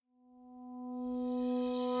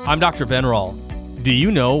I'm Dr. Ben Rall. Do you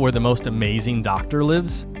know where the most amazing doctor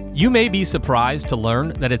lives? You may be surprised to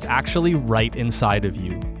learn that it's actually right inside of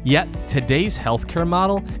you. Yet, today's healthcare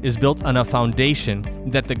model is built on a foundation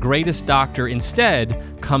that the greatest doctor instead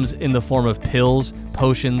comes in the form of pills,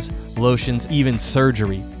 potions, lotions, even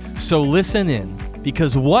surgery. So listen in,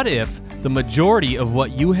 because what if the majority of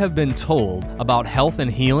what you have been told about health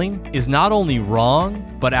and healing is not only wrong,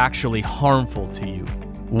 but actually harmful to you?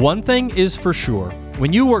 One thing is for sure.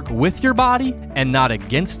 When you work with your body and not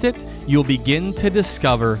against it, you'll begin to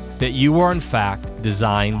discover that you are in fact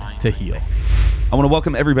designed to heal. I want to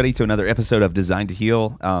welcome everybody to another episode of Designed to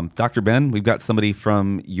Heal. Dr. Ben, we've got somebody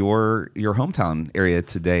from your hometown area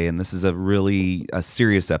today, and this is a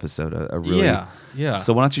serious episode. Yeah.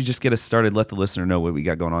 So why don't you just get us started? Let the listener know what we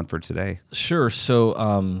got going on for today. Sure.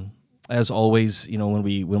 So as always, when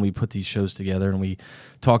we put these shows together and we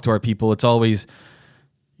talk to our people, it's always,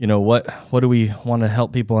 what do we want to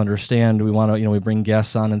help people understand? Do we want to, we bring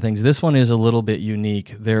guests on and things. This one is a little bit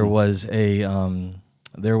unique. There was an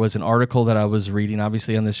article that I was reading.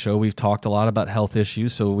 Obviously on this show, we've talked a lot about health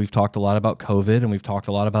issues. So we've talked a lot about COVID and we've talked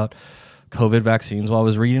a lot about COVID vaccines. Well, I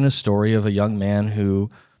was reading a story of a young man who,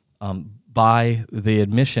 by the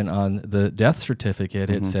admission on the death certificate,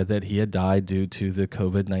 it said that he had died due to the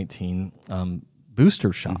COVID-19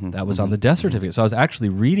 booster shot. That was on the death certificate. So I was actually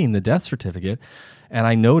reading the death certificate, and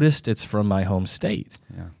I noticed it's from my home state.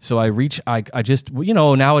 Yeah. So I just,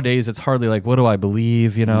 nowadays it's hardly like, what do I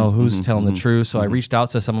believe? Who's telling the truth? So I reached out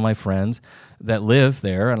to some of my friends that live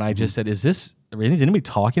there, and I just said, is anybody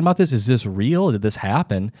talking about this? Is this real? Did this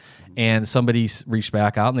happen? And somebody reached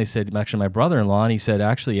back out and they said, actually my brother-in-law, and he said,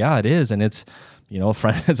 actually, yeah, it is. And it's, a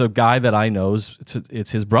friend, it's a guy that I know,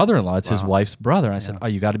 it's his brother-in-law, it's his wife's brother. And I said, oh,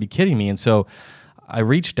 you got to be kidding me. And so I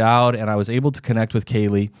reached out and I was able to connect with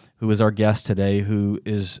Kaylee, who is our guest today, who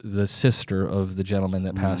is the sister of the gentleman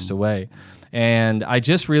that passed away. And I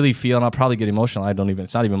just really feel, and I'll probably get emotional.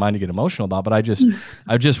 It's not even mine to get emotional about, but I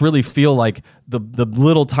just really feel like the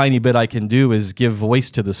little tiny bit I can do is give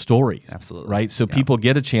voice to the stories. Absolutely. Right? So people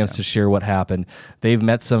get a chance to share what happened. They've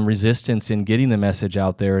met some resistance in getting the message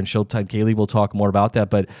out there, and Kaylee will talk more about that.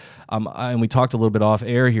 But and we talked a little bit off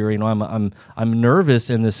air here. I'm nervous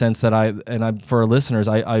in the sense that for our listeners,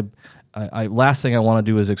 last thing I want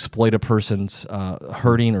to do is exploit a person's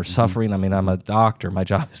hurting or suffering. I mean, I'm a doctor. My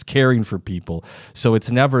job is caring for people. So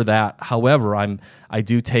it's never that. However, I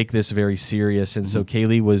do take this very serious. And so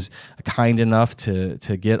Kaylee was kind enough to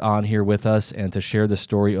get on here with us and to share the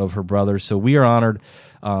story of her brother. So we are honored.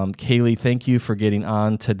 Kaylee, thank you for getting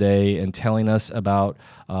on today and telling us about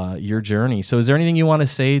your journey. So is there anything you want to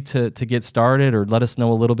say to get started, or let us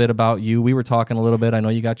know a little bit about you? We were talking a little bit. I know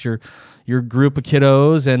you got your group of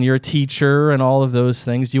kiddos and you're a teacher and all of those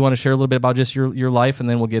things. Do you want to share a little bit about just your life, and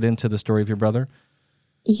then we'll get into the story of your brother?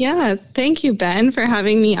 Yeah. Thank you, Ben, for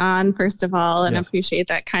having me on, first of all, and appreciate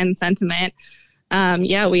that kind sentiment.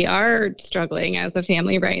 We are struggling as a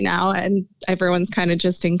family right now, and everyone's kind of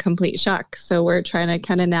just in complete shock. So we're trying to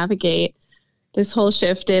kind of navigate this whole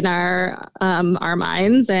shift in our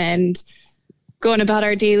minds and going about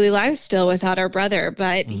our daily lives still without our brother.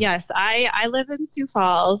 But yes, I live in Sioux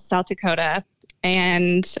Falls, South Dakota,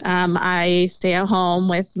 and I stay at home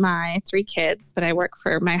with my 3 kids, but I work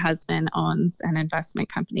for my husband owns an investment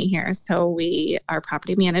company here. So we are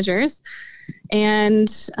property managers. And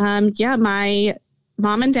my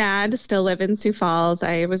mom and dad still live in Sioux Falls.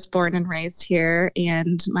 I was born and raised here,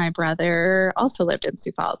 and my brother also lived in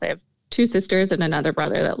Sioux Falls. I have 2 sisters and another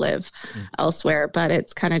brother that live elsewhere, but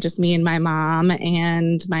it's kind of just me and my mom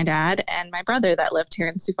and my dad and my brother that lived here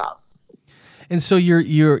in Sioux Falls. And so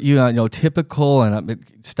you're typical, and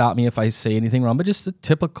stop me if I say anything wrong, but just the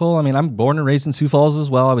typical. I mean, I'm born and raised in Sioux Falls as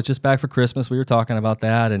well. I was just back for Christmas. We were talking about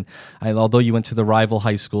that, and although you went to the rival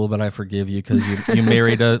high school, but I forgive you because you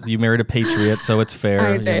married a Patriot, so it's fair.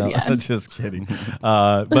 I did, yes. Just kidding.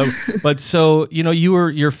 But so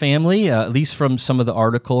your family, at least from some of the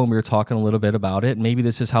article, and we were talking a little bit about it. Maybe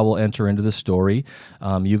this is how we'll enter into the story.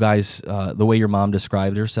 You guys, the way your mom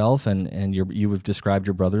described herself, and you have described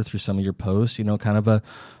your brother through some of your posts. Kind of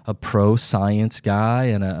a pro-science guy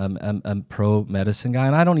and a pro-medicine guy.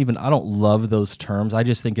 And I don't love those terms. I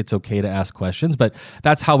just think it's okay to ask questions. But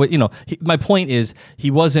that's how my point is,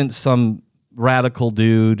 he wasn't some radical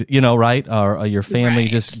dude, right? Or your family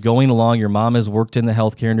just going along. Your mom has worked in the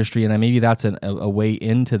healthcare industry, and maybe that's a way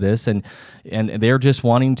into this. And they're just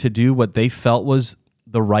wanting to do what they felt was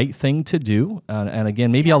the right thing to do. And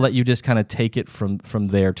again, maybe I'll let you just kind of take it from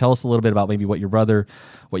there. Tell us a little bit about maybe what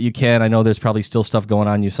you can. I know there's probably still stuff going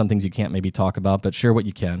on, some things you can't maybe talk about, but share what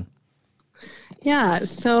you can. Yeah.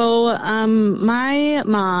 So my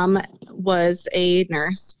mom was a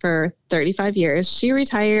nurse for 35 years. She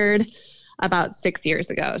retired about 6 years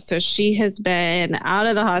ago. So she has been out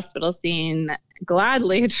of the hospital scene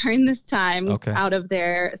gladly during this time, out of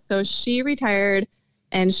there. So she retired,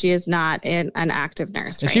 and she is not an active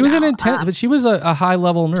nurse. And right she was now. but she was a high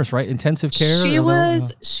level nurse, right? Intensive care.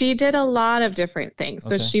 She did a lot of different things.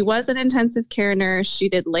 So she was an intensive care nurse. She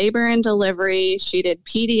did labor and delivery. She did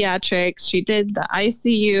pediatrics. She did the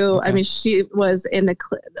ICU. Okay. I mean, she was in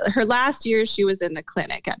her last year. She was in the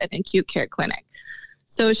clinic at an acute care clinic.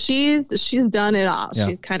 So she's done it all. Yeah.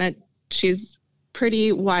 She's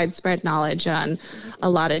pretty widespread knowledge on a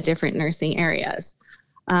lot of different nursing areas.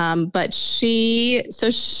 But she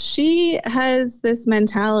has this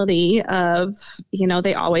mentality of,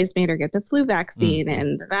 they always made her get the flu vaccine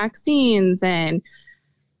and the vaccines. And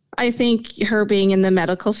I think her being in the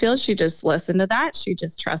medical field, she just listened to that. She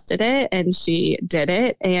just trusted it, and she did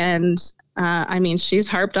it. And, she's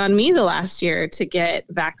harped on me the last year to get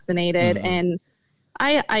vaccinated. And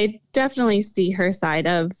I definitely see her side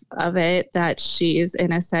of it, that she's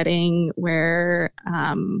in a setting where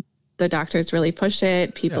the doctors really push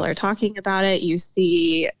it. People are talking about it. You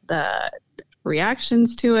see the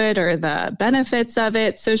reactions to it or the benefits of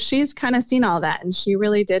it. So she's kind of seen all that. And she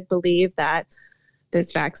really did believe that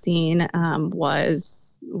this vaccine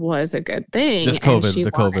was a good thing. This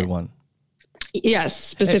COVID one. Yes,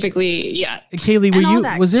 specifically, yeah.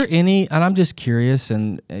 Kaylee, was there any, and I'm just curious,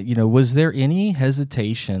 and was there any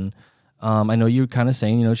hesitation? I know you were kind of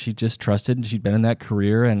saying, she just trusted, and she'd been in that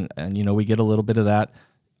career, and we get a little bit of that.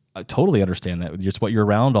 I totally understand that. It's what you're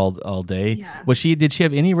around all day. Yeah. Did she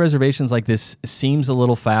have any reservations like this seems a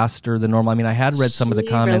little faster than normal? I mean, I had read some of the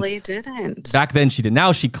comments. She really didn't. Back then she did.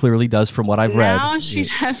 Now she clearly does from what I've read. Now she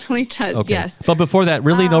definitely does, okay. Yes. But before that,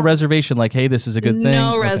 really no reservation like, hey, this is a good thing?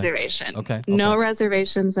 No reservation. Okay. No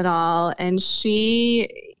reservations at all. And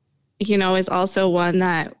she, is also one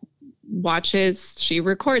that she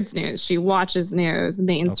records news. She watches news,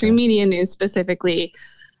 mainstream media news specifically,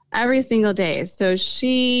 every single day. So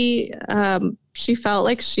she felt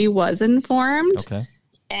like she was informed. Okay.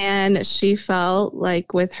 And she felt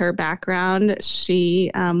like with her background,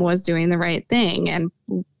 she was doing the right thing. And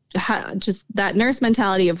just that nurse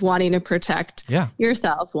mentality of wanting to protect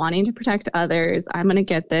yourself, wanting to protect others. I'm going to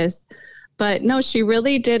get this. But no, she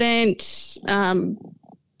really didn't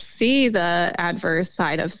see the adverse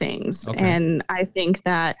side of things. Okay. And I think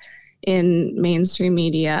that in mainstream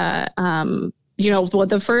media,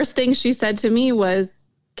 the first thing she said to me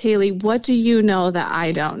was, Kaylee, what do you know that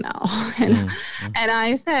I don't know? And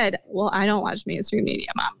I said, well, I don't watch mainstream media,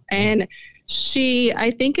 Mom. And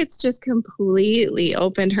I think it's just completely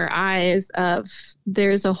opened her eyes of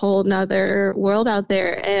there's a whole nother world out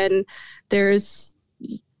there. And there's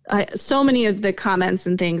so many of the comments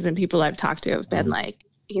and things and people I've talked to have been like,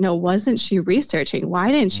 wasn't she researching?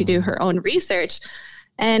 Why didn't she do her own research?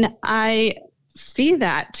 And I see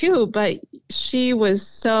that too, but she was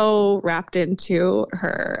so wrapped into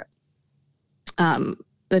her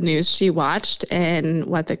the news she watched and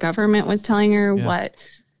what the government was telling her, what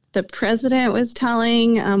the president was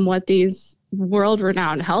telling, what these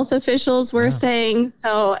world-renowned health officials were saying.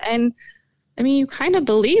 So, and I mean, you kind of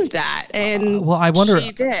believe that. And well, I wonder,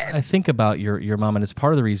 she did. I think about your mom, and it's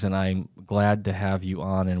part of the reason I'm glad to have you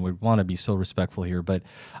on, and we want to be so respectful here, but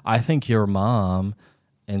I think your mom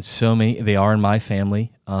and so many, they are in my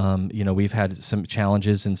family. We've had some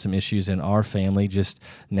challenges and some issues in our family just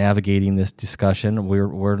navigating this discussion.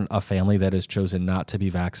 We're a family that has chosen not to be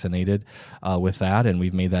vaccinated with that, and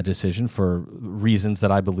we've made that decision for reasons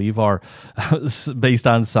that I believe are based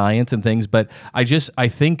on science and things. But I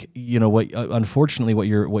think unfortunately what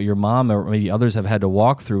your mom or maybe others have had to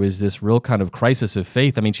walk through is this real kind of crisis of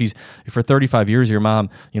faith. I mean, she's for 35 years. Your mom,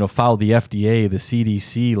 followed the FDA, the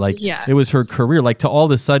CDC, it was her career. Like to all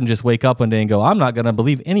of a sudden just wake up one day and go, I'm not going to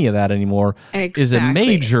believe any of that anymore. Exactly. Is a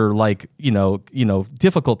major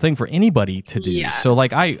difficult thing for anybody to do. Yes. So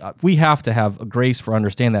we have to have grace for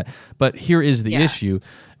understand that. But here is the issue.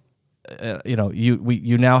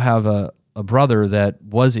 You now have a brother that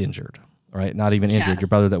was injured, right? Not even injured. Your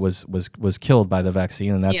brother that was killed by the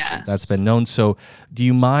vaccine, and that's been known. So do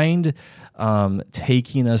you mind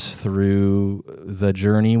taking us through the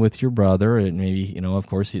journey with your brother? And maybe, of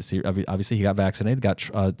course, obviously he got vaccinated,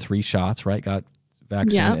 got 3 shots, right? Got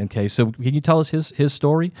vaccine. Yep. Okay, so can you tell us his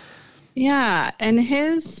story? Yeah, and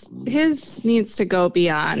his needs to go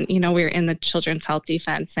beyond, we're in the Children's Health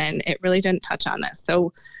Defense, and it really didn't touch on this.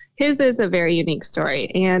 So his is a very unique story.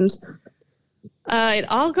 And It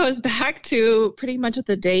all goes back to pretty much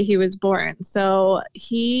the day he was born. So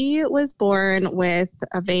he was born with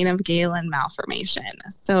a vein of Galen malformation.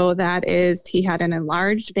 So that is, he had an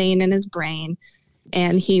enlarged vein in his brain,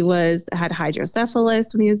 and he had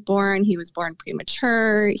hydrocephalus when he was born. He was born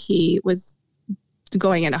premature. He was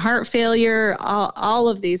going into heart failure, all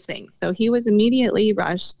of these things. So he was immediately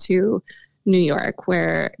rushed to New York,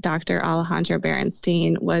 where Dr. Alejandro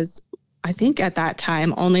Berenstein was, I think at that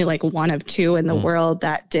time, only like one of two in the world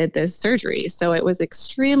that did this surgery. So it was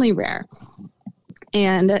extremely rare.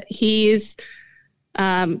 And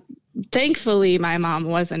thankfully, my mom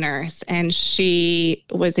was a nurse, and she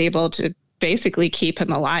was able to basically keep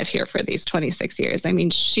him alive here for these 26 years. I mean,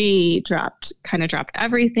 she kind of dropped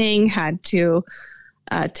everything, had to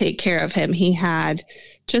take care of him. He had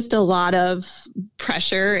just a lot of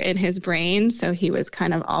pressure in his brain. So he was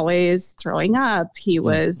kind of always throwing up. He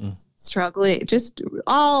was struggling, just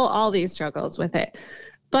all these struggles with it.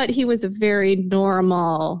 But he was a very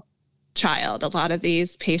normal child. A lot of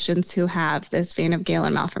these patients who have this vein of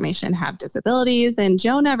Galen malformation have disabilities, and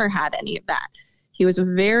Joe never had any of that. He was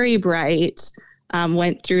very bright,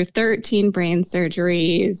 went through 13 brain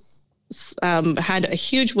surgeries, had a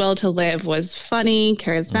huge will to live, was funny,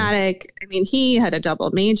 charismatic. I mean, he had a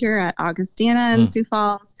double major at Augustana in Sioux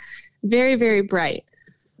Falls, very, very bright.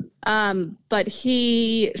 But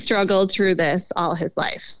he struggled through this all his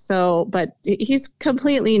life. But he's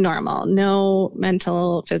completely normal, no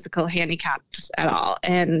mental, physical handicaps at all.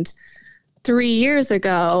 And 3 years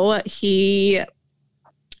ago,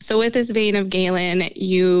 so with this vein of Galen,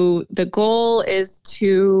 the goal is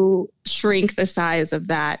to shrink the size of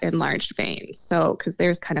that enlarged vein. So, because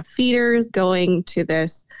there's kind of feeders going to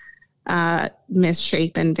this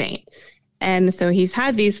misshapen vein. And so he's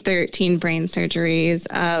had these 13 brain surgeries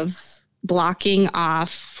of blocking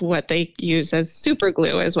off what they use as super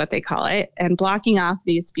glue, is what they call it, and blocking off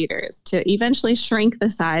these feeders to eventually shrink the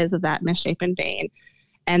size of that misshapen vein.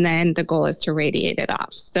 And then the goal is to radiate it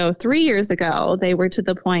off. So 3 years ago, they were to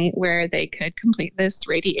the point where they could complete this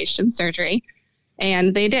radiation surgery,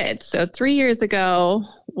 and they did. So 3 years ago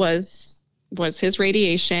was his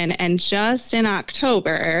radiation. And just in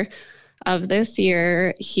October of this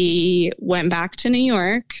year, he went back to New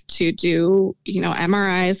York to do,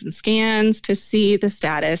 MRIs and scans to see the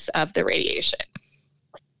status of the radiation.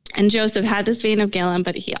 And Joseph had this vein of Galen,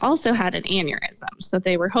 but he also had an aneurysm. So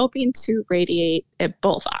they were hoping to radiate it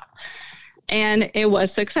both off. And it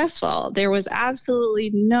was successful. There was absolutely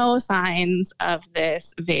no signs of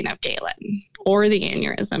this vein of Galen or the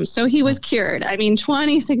aneurysm. So he was cured. I mean,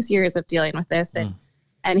 26 years of dealing with this,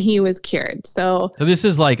 and he was cured. So this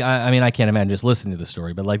is like, I can't imagine just listening to the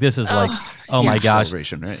story, but like, this is like, my gosh,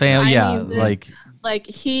 celebration, right?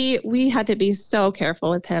 We had to be so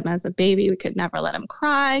careful with him as a baby. We could never let him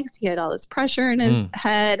cry because he had all this pressure in his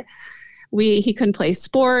head. He couldn't play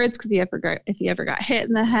sports because if he ever got hit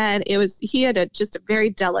in the head. He had just a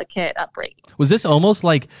very delicate upbringing. Was this almost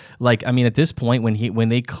like at this point when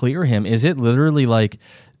they clear him, is it literally like,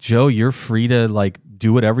 Joe, you're free to like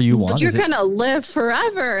do whatever you want? But you're gonna live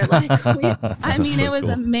forever. Like, it was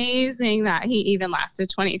amazing that he even lasted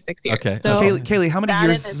 26 years. Okay. So, Kaylee, how many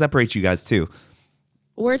years separate you guys too?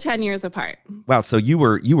 We're 10 years apart. Wow. So you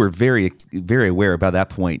were very, very aware about that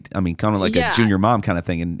point. I mean, kind of like a junior mom kind of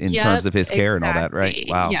thing in terms of his care and all that, right?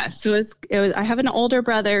 Wow. Yeah. So it was, I have an older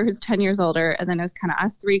brother who's 10 years older, and then it was kind of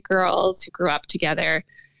us three girls who grew up together.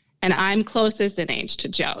 And I'm closest in age to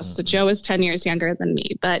Joe. So Joe is 10 years younger than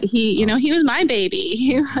me, but he was my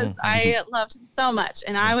baby. I loved him so much.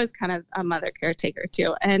 And I was kind of a mother caretaker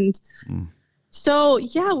too. And so,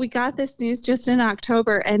 we got this news just in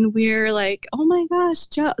October, and we're like, oh my gosh,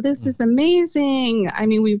 Joe, this is amazing. I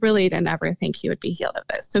mean, we really didn't ever think he would be healed of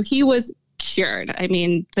this. So he was cured. I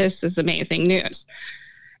mean, this is amazing news.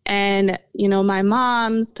 And, my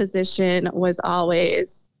mom's position was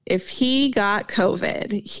always, if he got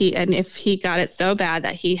COVID, and if he got it so bad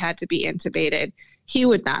that he had to be intubated, he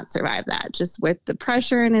would not survive that. Just with the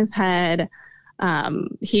pressure in his head,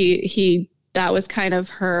 that was kind of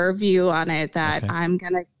her view on it, that I'm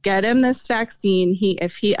going to get him this vaccine.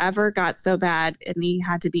 If he ever got so bad and he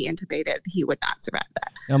had to be intubated, he would not survive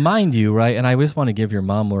that. Now, mind you, right, and I just want to give your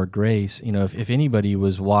mom more grace. If anybody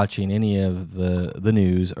was watching any of the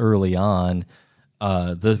news early on,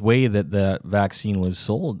 the way that the vaccine was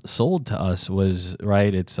sold to us was,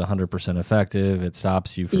 right, it's 100% effective. It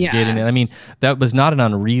stops you from getting it. I mean, that was not an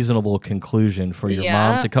unreasonable conclusion for your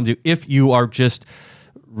mom to come to if you are just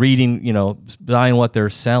reading, buying what they're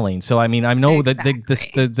selling. So I mean, I know exactly.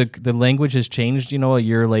 that the language has changed, a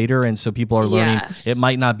year later, and so people are learning. Yes. It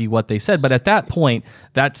might not be what they said, but at that point,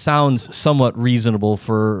 that sounds somewhat reasonable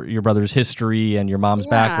for your brother's history and your mom's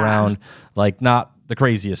background, like not the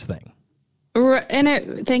craziest thing.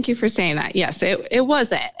 And thank you for saying that. Yes, it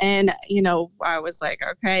wasn't. And, I was like,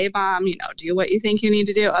 okay, Mom, do what you think you need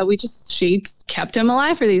to do. She kept him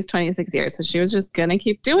alive for these 26 years. So she was just going to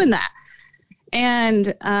keep doing that.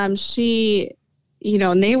 And she,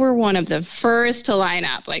 and they were one of the first to line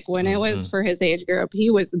up. Like when it was for his age group, he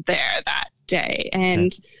was there that day.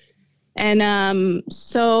 And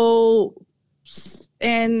so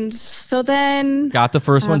then got the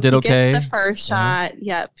first one, did okay. Gets the first shot.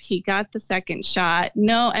 Yep. He got the second shot.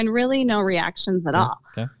 No reactions at all.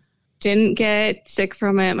 Okay. Didn't get sick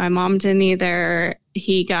from it. My mom didn't either.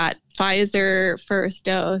 He got Pfizer first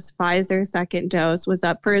dose, Pfizer second dose, was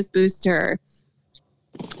up for his booster.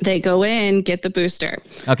 They go in, get the booster.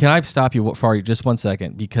 Now, can I stop you for just 1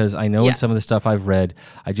 second? Because I know in some of the stuff I've read,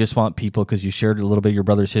 I just want people, because you shared a little bit of your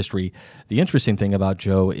brother's history. The interesting thing about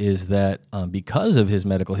Joe is that because of his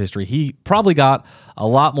medical history, he probably got a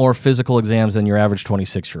lot more physical exams than your average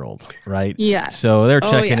 26-year-old, right? Yes. So they're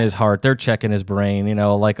checking his heart, they're checking his brain,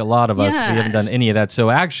 like a lot of us, we haven't done any of that. So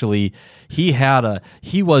actually, he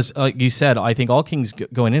was, you said, I think all Kings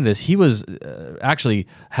going into this, he was actually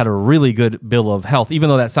had a really good bill of health, even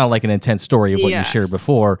though that sounded like an intense story of what you shared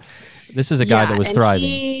before. This is a guy that was thriving.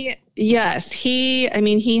 He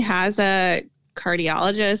has a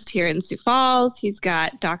cardiologist here in Sioux Falls. He's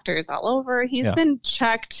got doctors all over. He's been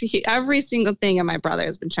checked. Every single thing of my brother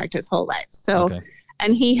has been checked his whole life. So,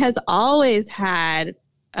 and he has always had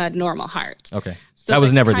a normal heart. Okay. So that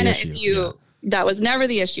was never the issue. That was never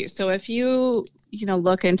the issue. So if you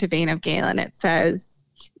look into Vein of Galen, it says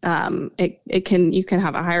you can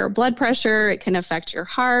have a higher blood pressure. It can affect your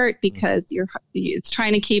heart because it's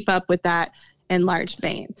trying to keep up with that enlarged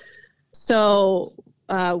vein. So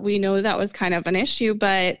we know that was kind of an issue,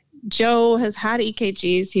 but Joe has had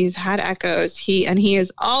EKGs, he's had echoes, he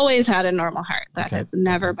has always had a normal heart. That has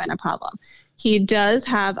never been a problem. He does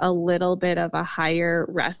have a little bit of a higher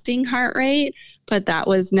resting heart rate, but that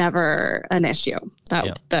was never an issue.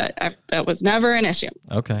 That was never an issue.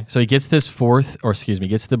 Okay. So he gets this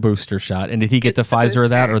gets the booster shot. And did he get the Pfizer or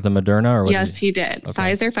that or the Moderna? Or yes, he did.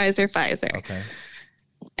 Okay. Pfizer. Okay.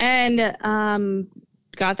 And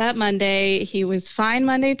got that Monday. He was fine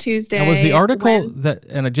Monday, Tuesday. Now, was the article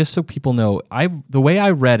just so people know, the way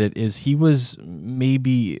I read it is he was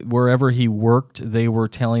maybe wherever he worked, they were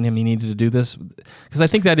telling him he needed to do this, because I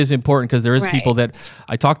think that is important, because there is people that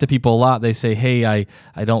I talk to people a lot. They say, hey,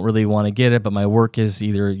 I don't really want to get it, but my work is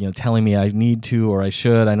either telling me I need to or I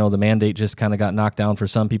should. I know the mandate just kind of got knocked down for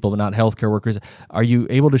some people, but not healthcare workers. Are you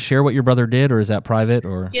able to share what your brother did, or is that private?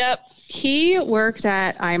 Or Yep. He worked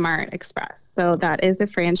at iMart Express, so that is a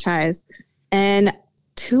franchise, and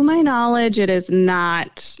to my knowledge, it is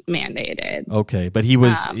not mandated. Okay, but he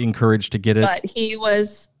was encouraged to get it? But he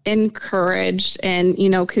was encouraged, and,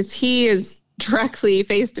 because he is directly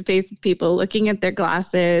face-to-face with people, looking at their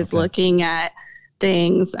glasses, looking at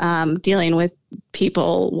things, dealing with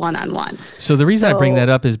people one-on-one. So the reason I bring that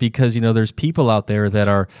up is because, there's people out there that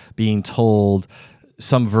are being told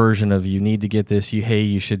some version of, you need to get this,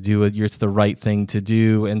 you should do it, it's the right thing to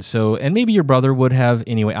do. And maybe your brother would have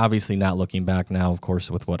anyway, obviously not looking back now, of course,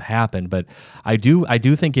 with what happened, but I do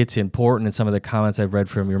think it's important, and some of the comments I've read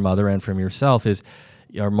from your mother and from yourself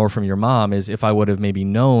or more from your mom, is if I would have maybe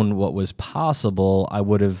known what was possible, I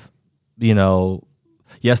would have,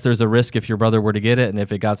 yes, there's a risk if your brother were to get it, and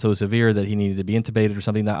if it got so severe that he needed to be intubated or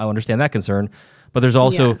something, I understand that concern. But there's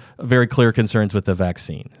also very clear concerns with the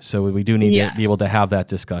vaccine. So we do need to be able to have that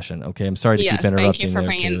discussion. Okay, I'm sorry to keep interrupting.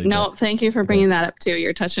 Thank you for bringing that up too.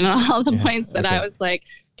 You're touching on all the points that I was like,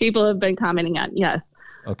 people have been commenting on. Yes.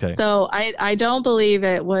 Okay. So I don't believe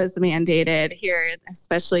it was mandated here,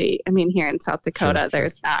 especially, here in South Dakota,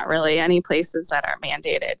 there's not really any places that are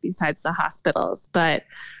mandated besides the hospitals, but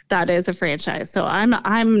that is a franchise. So I'm not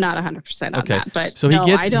 100% on that, but so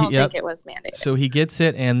I don't think it was mandated. So he gets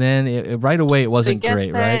it, and then right away it wasn't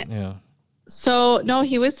great, right? Yeah. So no,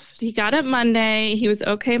 he got it Monday. He was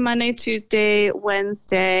okay Monday, Tuesday,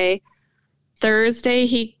 Wednesday. Thursday,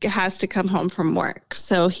 he has to come home from work.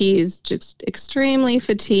 So he's just extremely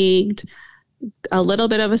fatigued, a little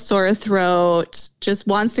bit of a sore throat, just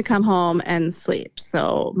wants to come home and sleep.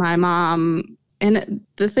 So my mom, and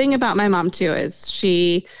the thing about my mom too is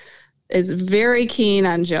she is very keen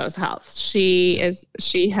on Joe's health. She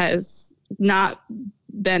has not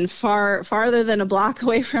been farther than a block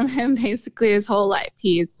away from him basically his whole life.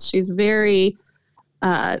 She's very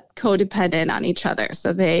codependent on each other.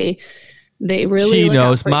 So they really she look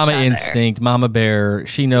knows out for mama each other. instinct, mama bear.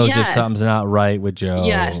 She knows if Yes. something's not right with Joe.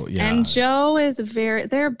 Yes. Yeah. And Joe is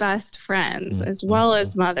they're best friends as well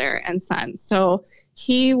as mother and son. So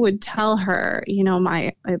he would tell her,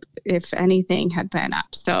 if anything had been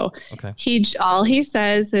up. So okay. all he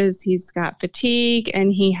says is he's got fatigue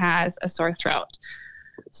and he has a sore throat.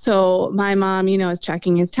 So my mom, is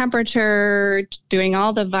checking his temperature, doing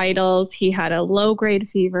all the vitals. He had a low grade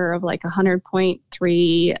fever of like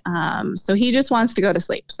 100.3. So he just wants to go to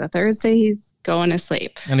sleep. So Thursday he's going to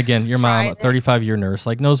sleep. And again, your mom, a 35-year nurse,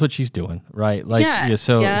 like knows what she's doing, right? Like,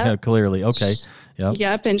 clearly. Okay. Yep.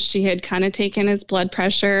 Yep. And she had kind of taken his blood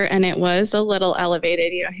pressure and it was a little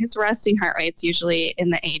elevated. His resting heart rate's usually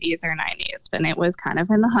in the 80s or 90s, and it was kind of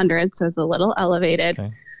in the hundreds. So it was a little elevated. Okay.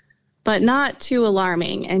 But not too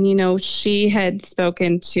alarming. And, she had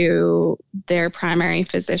spoken to their primary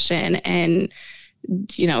physician and,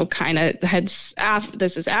 kind of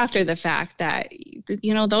this is after the fact that,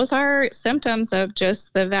 those are symptoms of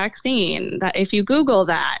just the vaccine. That if you Google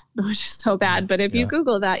that, which is so bad, but if you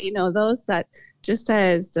Google that, those that just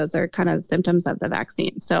says those are kind of symptoms of the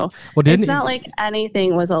vaccine. So it's not like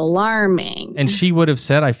anything was alarming. And she would have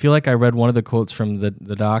said, I feel like I read one of the quotes from the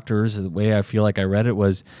doctors, the way I feel like I read it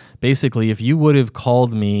was basically, if you would have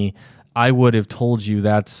called me, I would have told you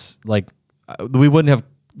that's like, we wouldn't have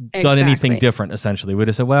done anything different, essentially. We'd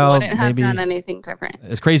have said, well, wouldn't have maybe done anything different.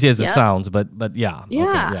 As crazy as it sounds, but yeah. Yeah.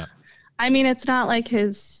 Okay, yeah. I mean, it's not like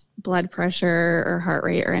his blood pressure or heart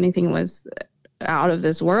rate or anything was out of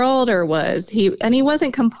this world he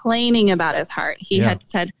wasn't complaining about his heart. He had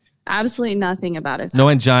said absolutely nothing about his heart. No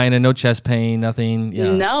angina, no chest pain, nothing.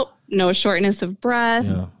 Yeah. Nope. No shortness of breath.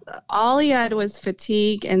 Yeah. All he had was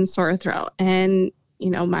fatigue and sore throat. And,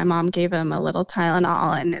 my mom gave him a little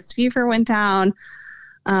Tylenol and his fever went down.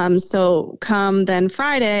 So come then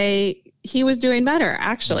Friday, he was doing better.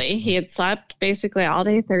 Actually, he had slept basically all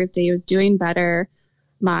day Thursday. He was doing better.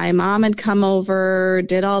 My mom had come over,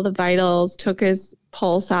 did all the vitals, took his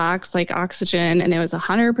pulse ox, like oxygen, and it was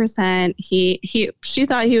 100%. She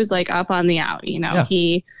thought he was like up on the out,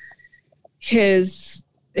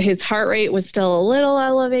 his heart rate was still a little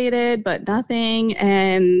elevated, but nothing.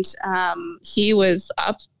 And, he was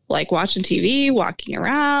up, like watching TV, walking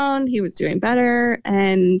around. He was doing better.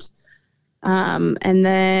 And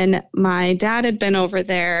then my dad had been over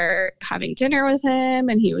there having dinner with him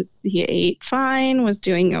and he ate fine, was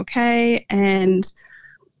doing okay. And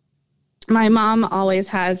my mom always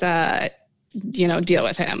has a, deal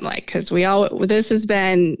with him. Like, cause he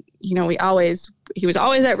was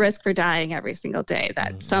always at risk for dying every single day,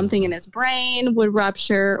 that something in his brain would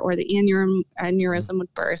rupture or the aneurysm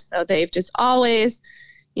would burst. So they've just always,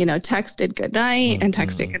 texted good night and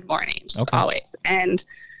texted good morning, just always. And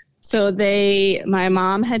so my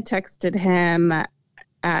mom had texted him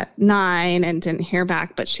at 9 and didn't hear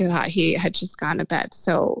back, but she thought he had just gone to bed.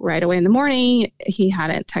 So right away in the morning, he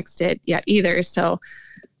hadn't texted yet either. So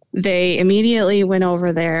they immediately went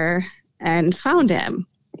over there and found him.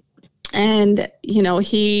 And,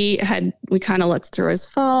 we kind of looked through his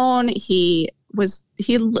phone. He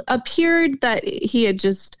appeared that he had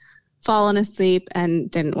just fallen asleep and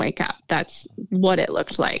didn't wake up. That's what it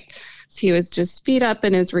looked like. So he was just feet up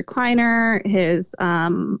in his recliner. His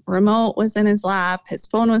remote was in his lap. His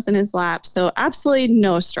phone was in his lap. So absolutely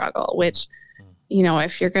no struggle, which,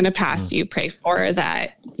 if you're going to pass, you pray for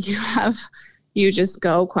that you just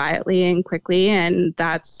go quietly and quickly. And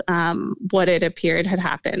that's what it appeared had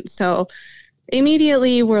happened. So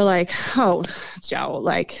immediately we're like, oh, Joe,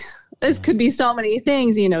 like, this could be so many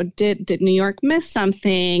things, did New York miss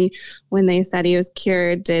something when they said he was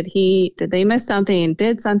cured? Did they miss something?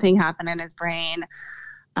 Did something happen in his brain?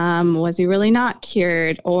 Was he really not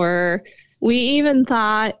cured? Or we even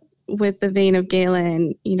thought with the vein of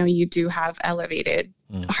Galen, you do have elevated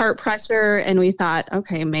heart pressure. And we thought,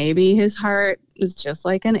 okay, maybe his heart was just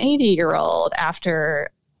like an 80-year-old after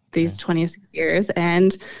these 26 years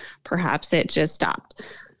and perhaps it just stopped.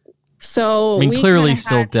 So clearly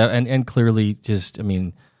still and clearly just,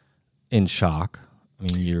 in shock.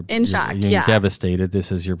 You're in shock. You're devastated.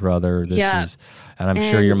 This is your brother. And I'm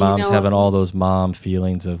sure your mom's having all those mom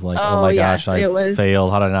feelings of like, oh my gosh, I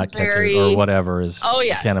failed. How did I not catch her or whatever I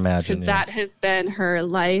can't imagine. That has been her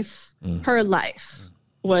life. Her life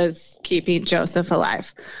was keeping Joseph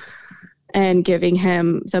alive and giving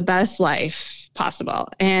him the best life possible.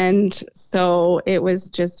 And so it was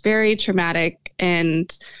just very traumatic.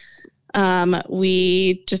 And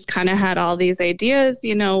we just kind of had all these ideas,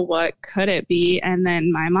 what could it be? And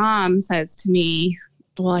then my mom says to me,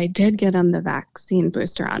 well, I did get him the vaccine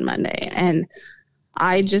booster on Monday. And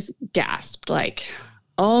I just gasped like,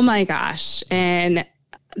 oh my gosh. And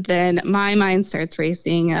then my mind starts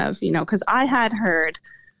racing of, because I had heard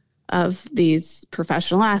of these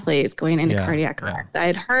professional athletes going into cardiac arrest.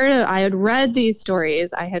 I had read these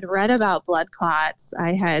stories. I had read about blood clots.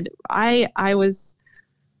 I was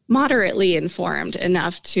moderately informed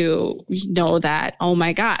enough to know that, oh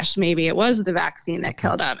my gosh, maybe it was the vaccine that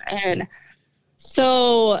killed him. And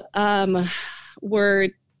so we're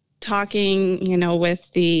talking, with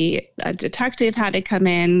a detective had to come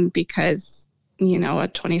in because, a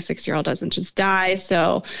 26-year-old doesn't just die.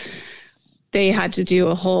 So they had to do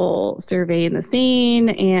a whole survey in the scene,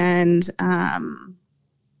 and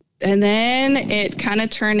then it kind of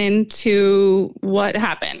turned into what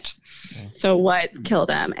happened. Okay. So what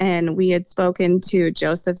killed him? And we had spoken to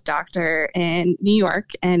Joseph's doctor in New York,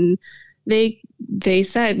 and they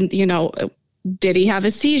said, did he have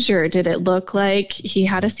a seizure? Did it look like he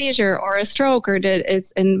had a seizure or a stroke, or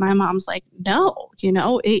and my mom's like, no,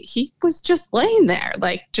 he was just laying there,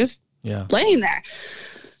 laying there.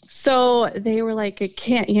 So they were like, it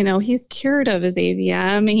can't, he's cured of his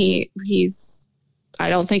AVM. I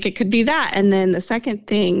don't think it could be that. And then the second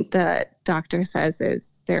thing the doctor says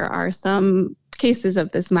is there are some cases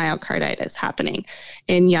of this myocarditis happening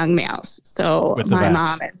in young males. So my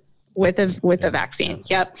mom is with the vaccine.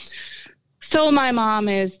 Yep. So my mom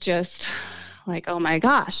is just like, oh my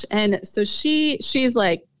gosh. And so she's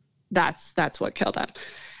like, that's what killed him.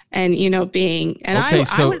 And, being, and okay,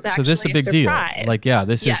 I was actually so this is a big surprised. Deal.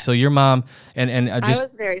 This is, so your mom, and I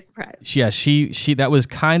was very surprised. Yeah, she, that was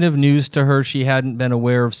kind of news to her. She hadn't been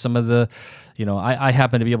aware of some of the, I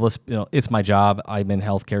happen to be able to, it's my job. I'm in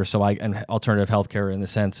healthcare, and alternative healthcare in the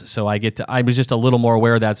sense. So I was just a little more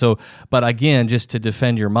aware of that. So, but again, just to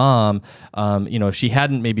defend your mom, if she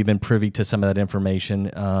hadn't maybe been privy to some of that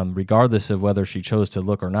information, regardless of whether she chose to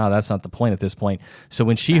look or not, that's not the point at this point. So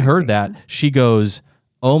when she heard that, she goes,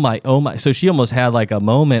 oh my. So she almost had like a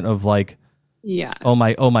moment of like, yeah, oh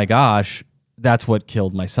my gosh, that's what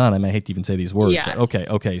killed my son. I hate to even say these words, yes. But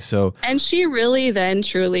okay. So, and she really then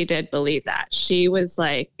truly did believe that. She was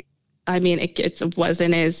like, it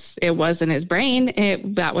wasn't his brain.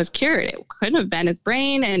 That was cured. It couldn't have been his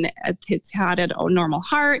brain, and it's had a normal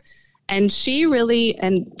heart. And she really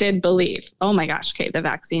did believe, oh my gosh, okay, the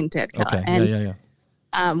vaccine did kill him.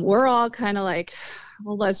 And we're all kind of like,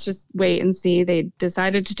 well, let's just wait and see. They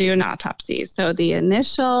decided to do an autopsy. So the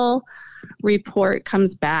initial report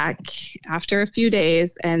comes back after a few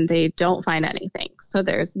days, and they don't find anything. So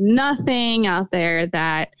there's nothing out there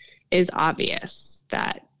that is obvious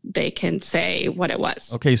that they can say what it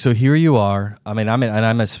was. Okay, so here you are. I'm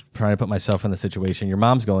just trying to put myself in the situation. Your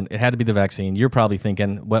mom's going, it had to be the vaccine. You're probably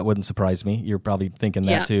thinking, what wouldn't surprise me? You're probably thinking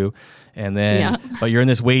that too. And then, but you're in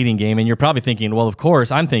this waiting game, and you're probably thinking, well, of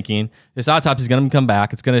course, I'm thinking this autopsy is going to come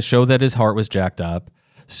back. It's going to show that his heart was jacked up,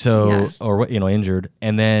 or injured.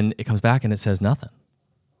 And then it comes back and it says nothing.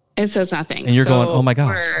 It says nothing. And you're going, oh my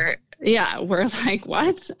gosh. We're like,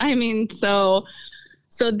 what?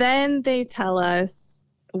 So then they tell us,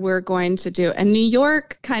 we're going to do, and New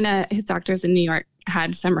York his doctors in New York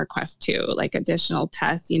had some requests too, like additional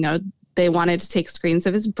tests. They wanted to take scans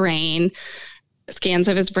of his brain, scans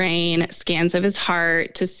of his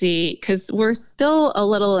heart to see, because we're still a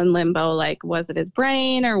little in limbo, like, was it his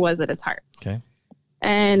brain or was it his heart? Okay.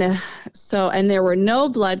 And there were no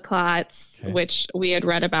blood clots, which we had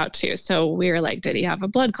read about too. So we were like, did he have a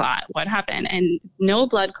blood clot? What happened? And no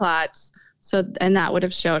blood clots. So, and that would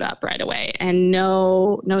have showed up right away, and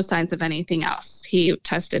no signs of anything else. He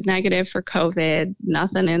tested negative for COVID,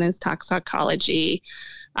 nothing in his toxicology,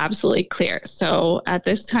 absolutely clear. So at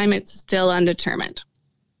this time, it's still undetermined.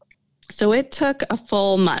 So it took a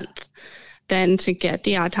full month then to get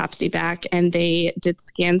the autopsy back, and they did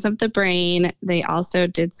scans of the brain. They also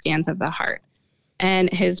did scans of the heart, and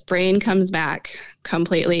his brain comes back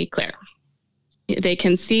completely clear. They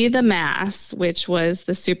can see the mass, which was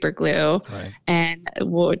the super glue, and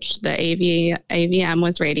which the AVM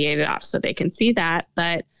was radiated off. So they can see that.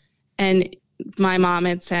 And my mom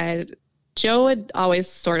had said, Joe had always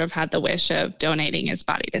sort of had the wish of donating his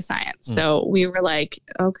body to science. So we were like,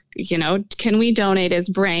 okay, can we donate his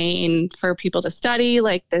brain for people to study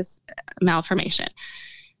like this malformation?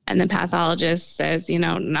 And the pathologist says,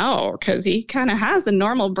 no, because he kind of has a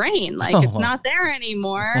normal brain. Like, it's not there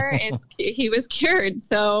anymore. He was cured.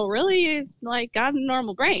 So really, it's like got a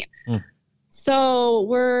normal brain. So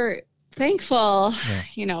we're thankful,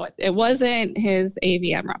 it wasn't his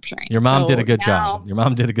AVM rupturing. Your mom did a good job.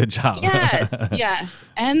 Yes.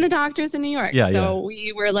 And the doctors in New York.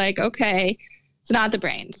 We were like, okay, it's not the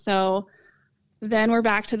brain. So then we're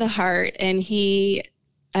back to the heart, and he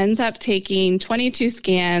ends up taking 22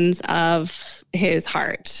 scans of his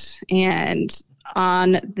heart. And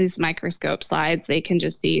on these microscope slides, they can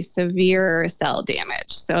just see severe cell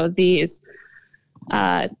damage. So these,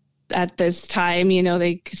 at this time,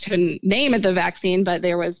 they couldn't name it the vaccine, but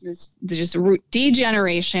there was this just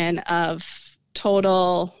degeneration of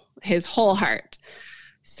his whole heart.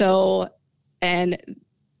 So, and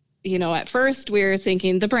at first we were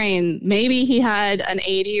thinking the brain, maybe he had an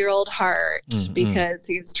 80-year-old heart because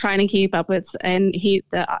he was trying to keep up with, and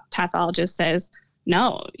the pathologist says,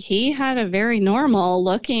 no, he had a very normal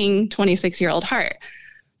looking 26-year-old heart.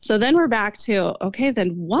 So then we're back to, okay,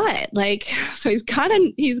 then what? So he's got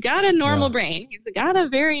a normal brain. He's got a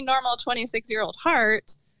very normal 26-year-old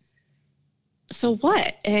heart. So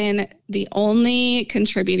what? And the only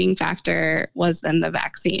contributing factor was then the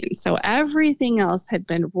vaccine. So everything else had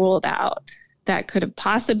been ruled out that could have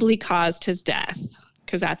possibly caused his death.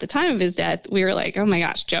 Because at the time of his death, we were like, oh my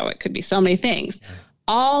gosh, Joe, it could be so many things.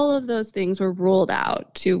 All of those things were ruled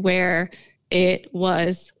out to where it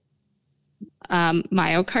was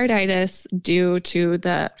myocarditis due to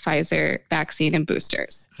the Pfizer vaccine and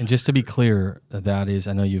boosters. And just to be clear, that is,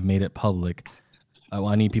 I know you've made it public.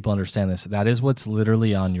 I need people to understand this. That is what's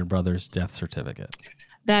literally on your brother's death certificate.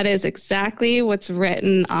 That is exactly what's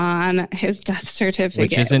written on his death certificate,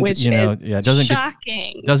 which is doesn't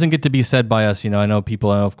shocking. Doesn't get to be said by us. I know,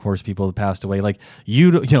 of course, people have passed away. Like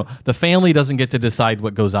the family doesn't get to decide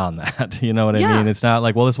what goes on that. You know what I mean? It's not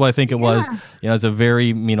like, well, this is what I think it was. It's a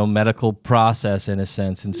very, medical process in a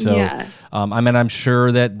sense. And so, I'm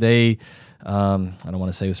sure that they, I don't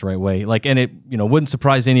want to say this the right way. And it, wouldn't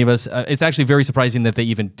surprise any of us. It's actually very surprising that they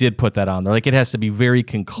even did put that on there. It has to be very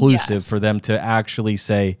conclusive for them to actually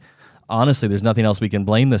say, honestly, there's nothing else we can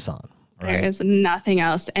blame this on. Right? There is nothing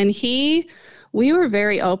else. And we were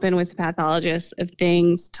very open with the pathologist of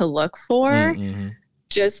things to look for,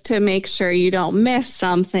 just to make sure you don't miss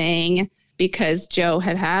something, because Joe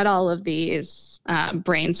had all of these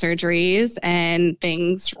brain surgeries and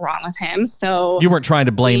things wrong with him. So you weren't trying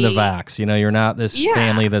to blame the vax. You're not this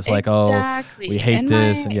family that's like, oh, we hate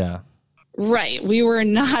this. Right. We were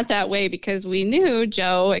not that way, because we knew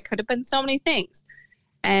Joe, it could have been so many things.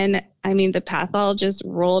 And the pathologist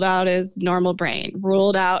ruled out his normal brain,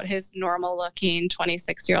 ruled out his normal looking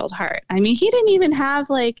 26-year-old heart. He didn't even have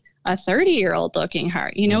a 30-year-old looking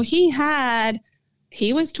heart.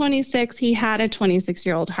 He was 26. He had a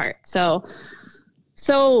 26-year-old heart.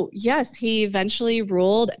 So yes, he eventually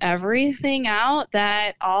ruled everything out,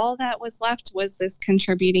 that all that was left was this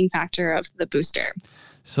contributing factor of the booster.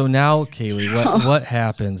 So now, Kaylee, what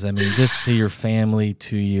happens? Just to your family,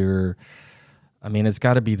 to your, it's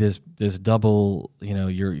got to be this double,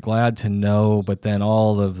 you're glad to know, but then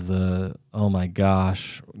all of the, oh my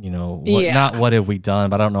gosh, not what have we done,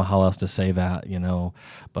 but I don't know how else to say that,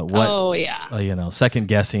 but what, second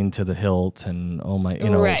guessing to the hilt, and oh my,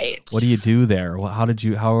 right. What do you do there? How did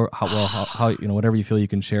you, how whatever you feel you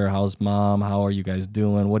can share, how's mom, how are you guys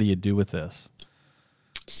doing? What do you do with this?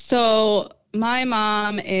 So my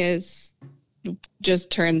mom just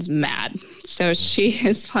turns mad. So she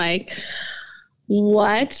is like,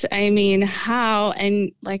 what? How?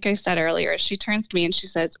 And like I said earlier, she turns to me and she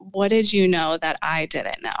says, what did you know that I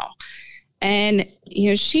didn't know? And,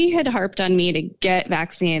 she had harped on me to get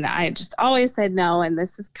vaccine. I just always said no. And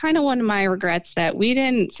this is kind of one of my regrets, that we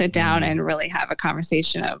didn't sit down and really have a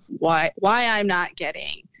conversation of why I'm not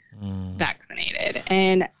getting vaccinated.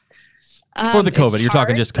 And for the COVID, you're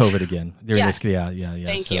talking just COVID again during this. Yeah.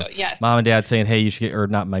 Thank you. Yeah. Mom and dad saying, hey, you should get, or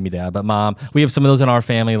not maybe dad, but mom. We have some of those in our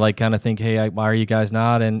family, kind of think, hey, why are you guys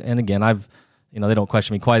not? And again, I've, they don't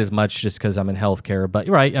question me quite as much just because I'm in healthcare. But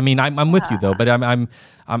you're right. I'm with you though. But I'm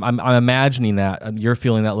imagining that you're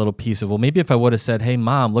feeling that little piece of, well, maybe if I would have said, hey,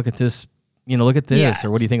 mom, look at this. Look at this. Yes. Or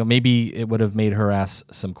what do you think? Maybe it would have made her ask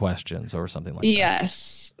some questions or something like that.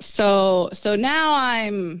 Yes. So now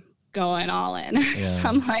I'm going all in. Yeah.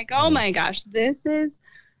 I'm like, oh my gosh, these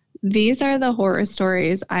are the horror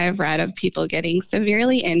stories I have read of people getting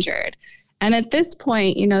severely injured. And at this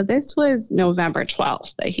point, this was November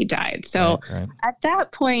 12th that he died. So at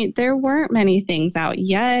that point, there weren't many things out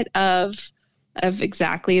yet of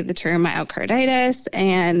exactly the term myocarditis,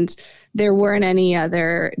 and there weren't any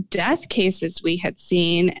other death cases we had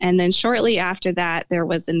seen. And then shortly after that, there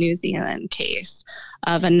was a New Zealand case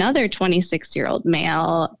of another 26-year-old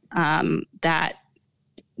male that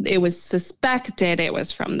it was suspected it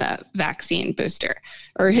was from the vaccine booster,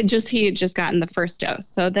 or he had just gotten the first dose.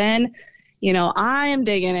 So then, I am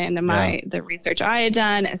digging into the research I had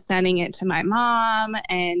done, sending it to my mom,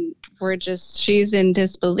 and she's in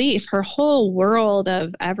disbelief. Her whole world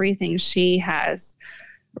of everything she has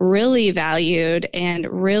really valued and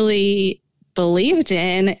really believed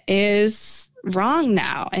in is wrong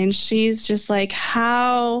now. And she's just like,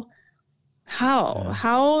 how am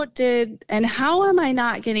I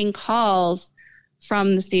not getting calls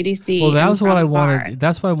from the CDC? Well, that was what I wanted.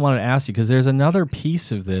 That's what I wanted to ask you, because there's another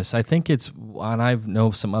piece of this. I think it's, and I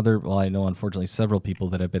know I know unfortunately several people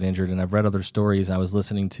that have been injured, and I've read other stories. I was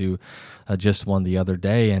listening to just one the other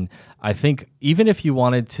day, and I think even if you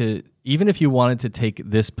wanted to take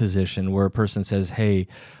this position where a person says, hey,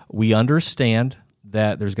 we understand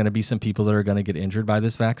that there's going to be some people that are going to get injured by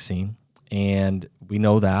this vaccine, and we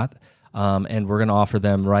know that. And we're going to offer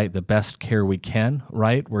them, right, the best care we can,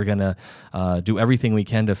 right? We're going to do everything we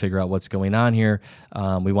can to figure out what's going on here.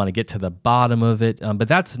 We want to get to the bottom of it. But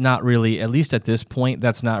that's not really, at least at this point,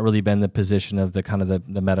 that's not really been the position of the kind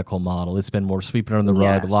of the medical model. It's been more sweep it under the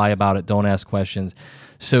rug, lie about it, don't ask questions.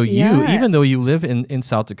 So you, even though you live in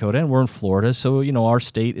South Dakota and we're in Florida, so, our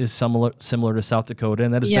state is similar to South Dakota,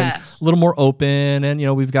 and that has been a little more open,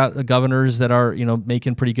 and, we've got governors that are,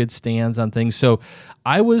 making pretty good stands on things. So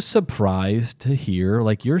I was surprised to hear,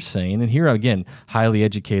 like you're saying, and here again, highly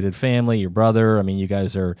educated family, your brother, I mean, you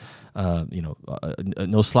guys are,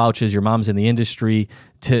 no slouches, your mom's in the industry.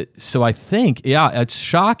 So I think, it's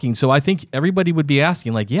shocking. So I think everybody would be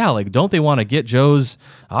asking, don't they want to get Joe's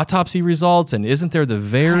autopsy results? And isn't there the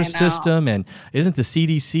VAERS system? And isn't the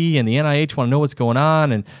CDC and the NIH want to know what's going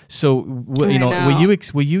on? And so,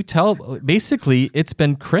 will you tell, basically, it's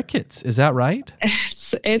been crickets. Is that right?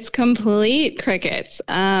 It's complete crickets.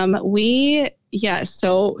 So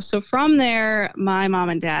from there, my mom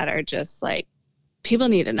and dad are just like, people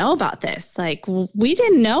need to know about this. Like, we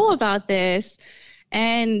didn't know about this,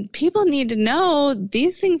 and people need to know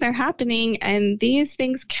these things are happening and these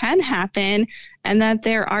things can happen, and that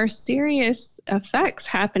there are serious effects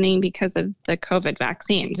happening because of the COVID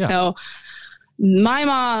vaccine. Yeah. So my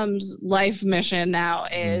mom's life mission now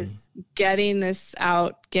is getting this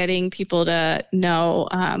out, getting people to know,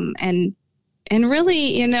 and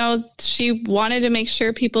really, she wanted to make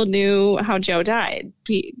sure people knew how Joe died.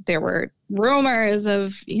 There were rumors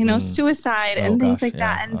of, suicide and things like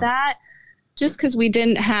that. And that just because we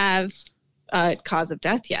didn't have a cause of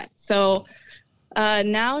death yet. So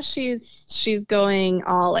now she's going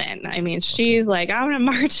all in. I mean, she's like, I'm going to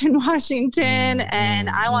march in Washington and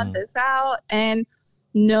I want this out. And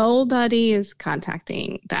nobody is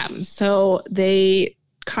contacting them. So they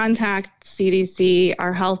contact CDC,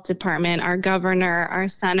 our health department, our governor, our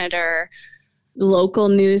senator, local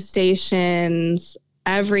news stations,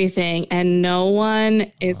 everything, and no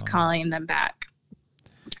one is calling them back.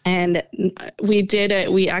 And we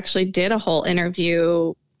actually did a whole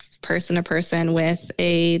interview person to person with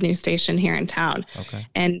a news station here in town,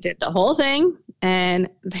 and did the whole thing, and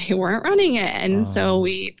they weren't running it. And so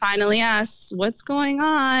we finally asked, what's going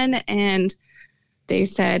on? And they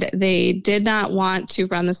said they did not want to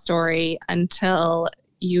run the story until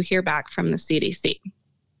you hear back from the CDC.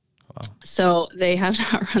 Wow. So they have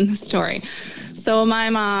not run the story. So my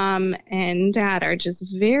mom and dad are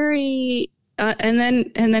just very, and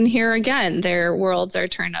then here again, their worlds are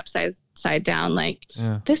turned upside down. Like,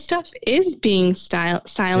 this stuff is being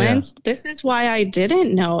silenced. Yeah. This is why I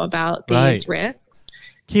didn't know about these risks.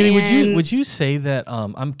 Keely, would you say that?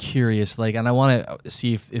 I'm curious, and I want to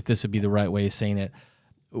see if this would be the right way of saying it.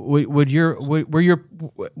 Were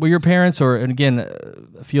your parents, or, and again,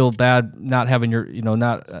 feel bad not having your,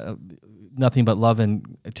 nothing but love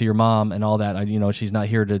to your mom and all that. She's not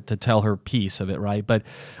here to tell her piece of it, right? But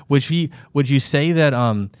would you say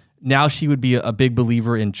that now she would be a big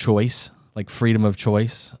believer in choice, like freedom of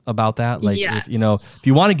choice about that? Like, yes. if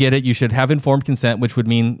you want to get it, you should have informed consent, which would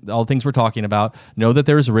mean all the things we're talking about. Know that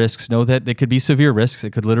there's risks. Know that they could be severe risks.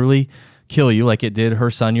 It could literally kill you, like it did her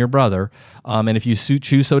son, your brother. And if you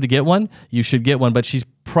choose to get one, you should get one. But she's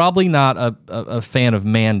probably not a fan of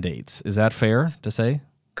mandates. Is that fair to say?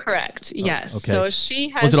 Correct. Yes. Okay. So she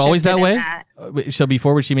has. Was it always that way? So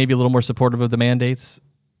before, was she maybe a little more supportive of the mandates?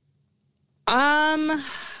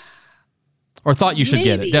 Or thought you should maybe.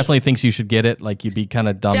 Get it. Definitely thinks you should get it. Like, you'd be kind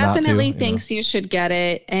of dumb not to. Definitely thinks you should get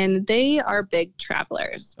it. And they are big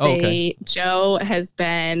travelers. Joe has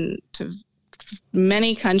been to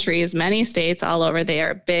many countries, many states all over. They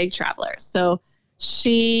are big travelers. So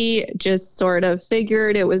she just sort of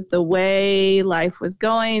figured it was the way life was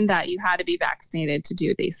going, that you had to be vaccinated to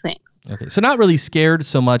do these things. Okay. So not really scared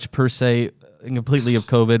so much per se completely of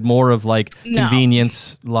COVID, more of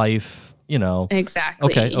convenience, life, Exactly.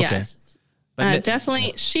 Okay. Yes. But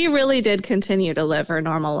definitely, she really did continue to live her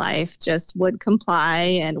normal life, just would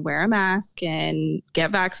comply and wear a mask and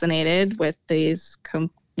get vaccinated with these,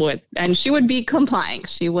 and she would be complying.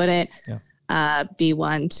 She wouldn't be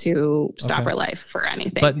one to stop her life for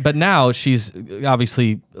anything. But now she's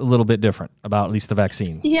obviously a little bit different about at least the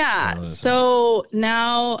vaccine. Yeah. So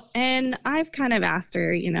now, and I've kind of asked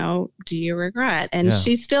her, do you regret? And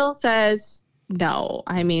she still says no.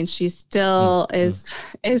 I mean, she still is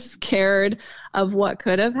scared of what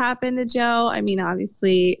could have happened to Joe. I mean,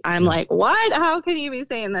 obviously, I'm like, what? How can you be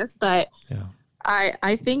saying this? But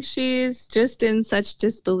I think she's just in such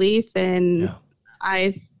disbelief, and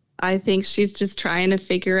I think she's just trying to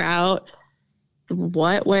figure out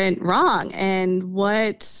what went wrong and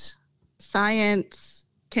what science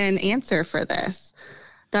can answer for this.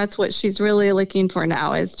 That's what she's really looking for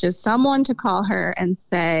now, is just someone to call her and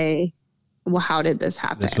say, well, how did this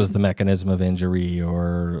happen? This was the mechanism of injury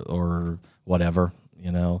or whatever,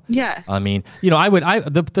 Yes. I mean,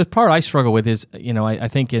 the part I struggle with is, I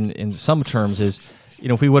think in some terms is,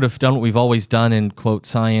 if we would have done what we've always done in quote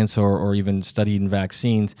science or even studied in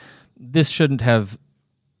vaccines, this shouldn't have,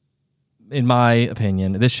 in my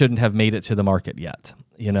opinion, this shouldn't have made it to the market yet.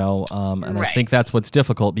 And I think that's what's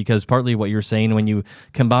difficult, because partly what you're saying, when you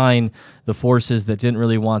combine the forces that didn't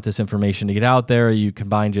really want this information to get out there, you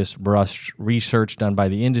combine just rushed research done by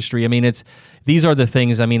the industry. I mean, these are the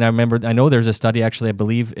things. I mean, I know there's a study, actually, I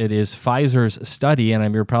believe it is Pfizer's study,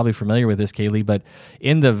 and you're probably familiar with this, Kaylee, but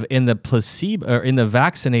in the placebo, or in the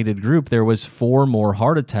vaccinated group, there was 4 more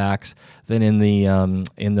heart attacks than in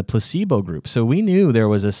the placebo group. So we knew there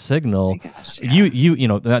was a signal. Oh my gosh,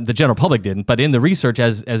 yeah. The general public didn't, but in the research,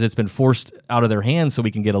 as it's been forced out of their hands so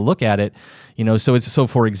we can get a look at it, so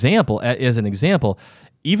for example, as an example,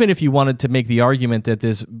 even if you wanted to make the argument that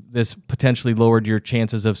this potentially lowered your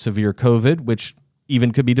chances of severe COVID, which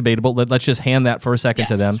even could be debatable, let's just hand that for a second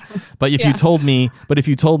to them. But if you told me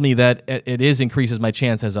that it increases my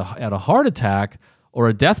chance at a heart attack or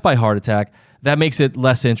a death by heart attack, that makes it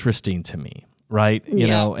less interesting to me. Right.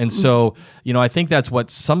 And so, I think that's what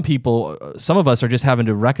some of us are just having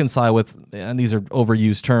to reconcile with, and these are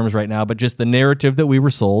overused terms right now, but just the narrative that we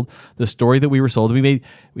were sold, the story that we were sold. We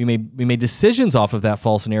made decisions off of that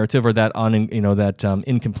false narrative, or that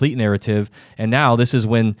incomplete narrative. And now this is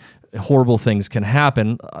when horrible things can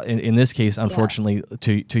happen. In this case, unfortunately,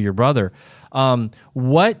 to your brother.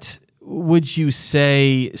 What would you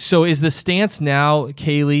say? So is the stance now,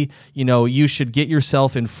 Kaylee, you should get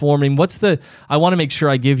yourself informed? And I want to make sure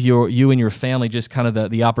I give you and your family just kind of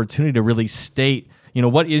the opportunity to really state,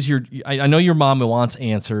 what is I know your mom wants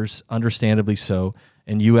answers, understandably so,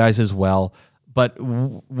 and you guys as well. But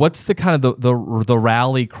what's the kind of the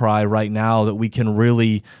rally cry right now that we can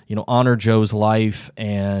really, honor Joe's life,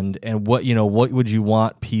 and what would you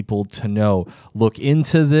want people to know? Look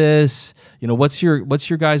into this. What's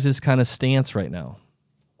your guys' kind of stance right now?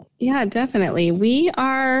 Yeah, definitely.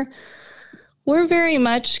 We're very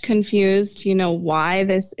much confused, why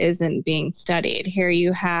this isn't being studied. Here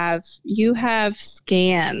you have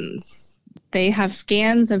scans. They have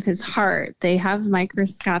scans of his heart. They have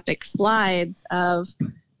microscopic slides of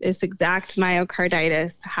this exact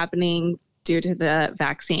myocarditis happening due to the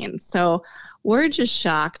vaccine. So we're just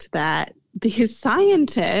shocked that these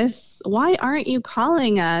scientists, why aren't you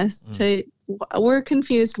calling us we're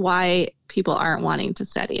confused why people aren't wanting to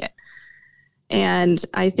study it. And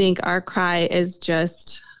I think our cry is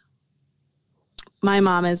just, my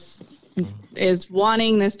mom is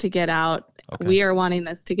wanting this to get out. Okay. We are wanting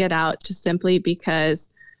this to get out just simply because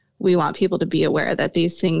we want people to be aware that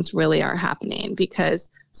these things really are happening,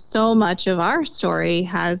 because so much of our story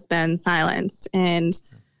has been silenced, and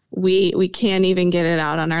we can't even get it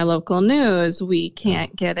out on our local news. We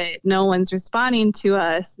can't get it. No one's responding to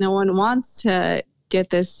us. No one wants to get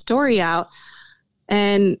this story out.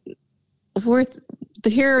 And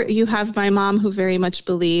here you have my mom, who very much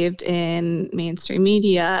believed in mainstream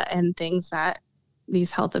media and things that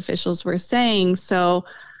these health officials were saying. So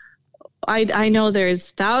I know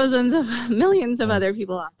there's thousands of millions of other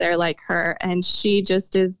people out there like her, and she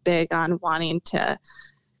just is big on wanting to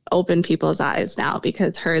open people's eyes now,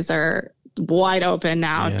 because hers are wide open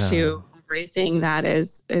now to everything that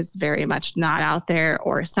is very much not out there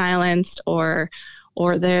or silenced or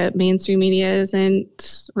the mainstream media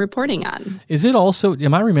isn't reporting on. Is it also,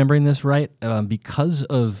 am I remembering this right? Because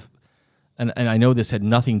of, and I know this had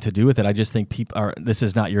nothing to do with it, I just think this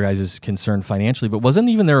is not your guys' concern financially, but wasn't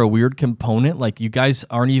even there a weird component? Like, you guys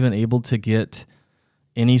aren't even able to get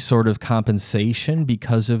any sort of compensation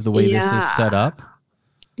because of the way this is set up?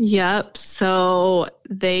 Yep. So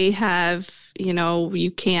they have, you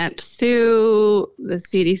can't sue the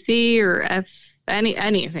CDC or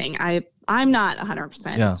anything. I'm not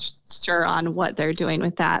 100% sure on what they're doing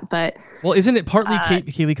with that, but well, isn't it partly,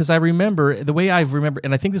 Kaylee? Because I remember the way I remember,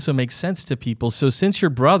 and I think this will make sense to people. So since your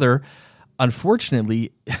brother,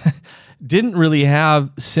 unfortunately didn't really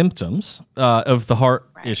have symptoms of the heart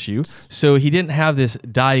issue. So he didn't have this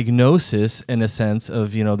diagnosis in a sense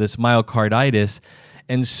of, this myocarditis.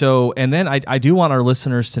 And then I do want our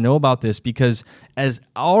listeners to know about this, because as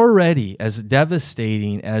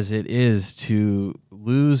devastating as it is to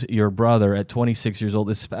lose your brother at 26 years old,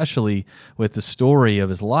 especially with the story of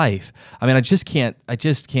his life, I mean, I just can't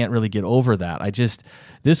really get over that.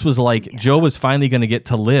 This was like Joe was finally going to get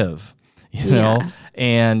to live.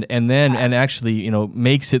 And actually,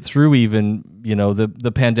 makes it through even,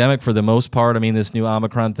 the pandemic for the most part. I mean, this new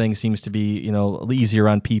Omicron thing seems to be, easier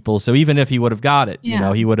on people. So even if he would have got it,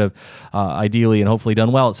 he would have ideally and hopefully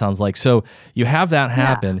done well, it sounds like. So you have that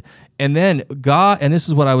happen. Yeah. And then God, and this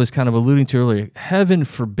is what I was kind of alluding to earlier, heaven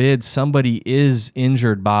forbid somebody is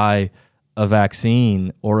injured by a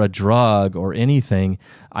vaccine or a drug or anything.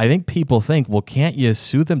 I think people think, well, can't you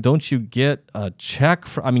sue them? Don't you get a check?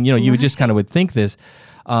 You would just kind of would think this.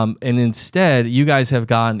 And instead, you guys have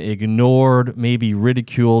gotten ignored, maybe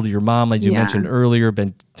ridiculed. Your mom, as you mentioned earlier,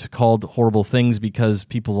 been called horrible things because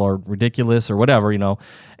people are ridiculous or whatever,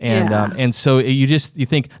 And so you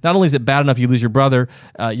think, not only is it bad enough you lose your brother,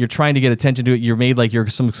 you're trying to get attention to it. You're made like you're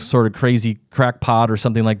some sort of crazy crackpot or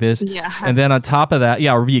something like this. Yeah. And then on top of that,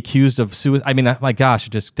 or be accused of suicide. I mean, my gosh,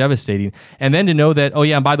 it's just devastating. And then to know that,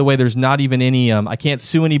 and by the way, there's not even any, I can't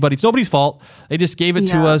sue anybody. It's nobody's fault. They just gave it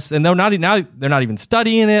to us, and they're not even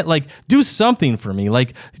studying it. Like, do something for me.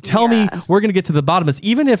 Like, tell me we're going to get to the bottom of this.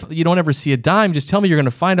 Even if you don't ever see a dime, just tell me you're going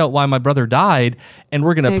to find out why my brother died, and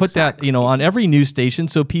we're going to put that, on every news station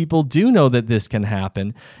so people do know that this can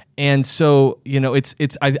happen. And so,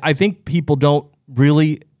 I think people don't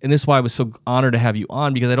really, and this is why I was so honored to have you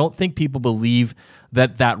on, because I don't think people believe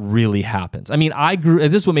that really happens. I mean,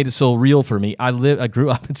 this is what made it so real for me. I grew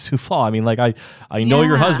up in Sioux Falls. I mean, like I know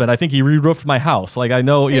your husband. I think he re-roofed my house. Like, I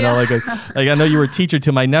know, like I know you were a teacher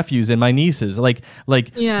to my nephews and my nieces.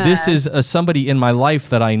 This is somebody in my life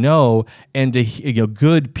that I know, and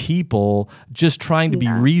good people just trying to be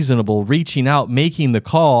reasonable, reaching out, making the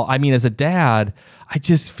call. I mean, as a dad, I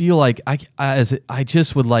just feel like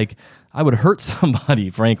I would hurt somebody,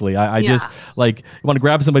 frankly. I just want to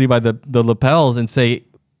grab somebody by the lapels and say,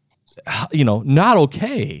 not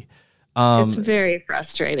okay. It's very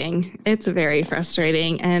frustrating.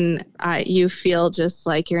 And you feel just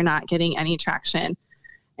like you're not getting any traction.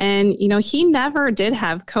 And, he never did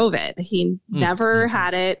have COVID. He never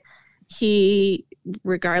had it. He,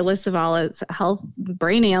 regardless of all his health,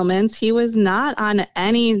 brain ailments, he was not on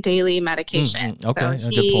any daily medication. Okay, so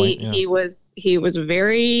good point. Yeah. he was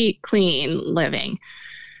very clean living.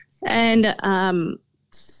 And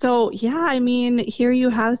I mean, here you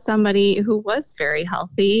have somebody who was very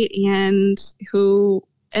healthy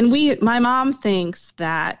my mom thinks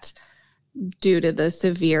that due to the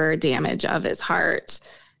severe damage of his heart,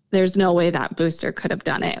 there's no way that booster could have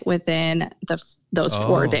done it within those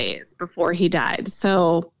 4 days before he died.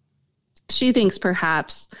 So she thinks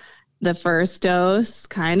perhaps the first dose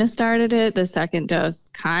kind of started it, the second dose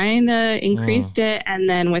kind of increased it, and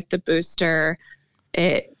then with the booster,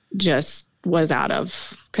 it just was out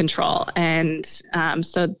of control. And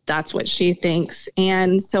so that's what she thinks.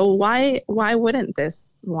 And so why wouldn't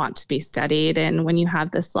this want to be studied? And when you have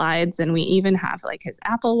the slides, and we even have like his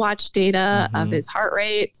Apple Watch data of his heart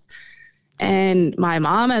rates, and my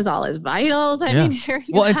mom has all his vitals. I mean, here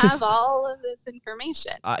you have all of this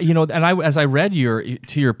information. And as I read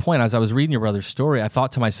to your point, as I was reading your brother's story, I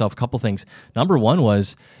thought to myself a couple things. Number one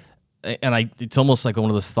was, it's almost like one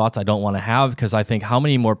of those thoughts I don't want to have, because I think, how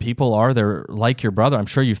many more people are there like your brother? I'm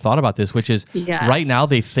sure you've thought about this, which is right now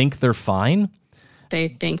they think they're fine. They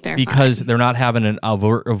think they're because fine. They're not having an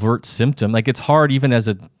overt symptom. Like, it's hard even as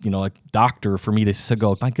a doctor for me to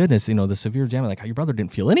go, my goodness, the severe damage, like, your brother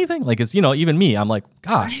didn't feel anything. Like, it's, even me, I'm like,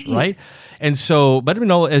 gosh, right? And so, but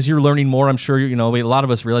as you're learning more, I'm sure, a lot of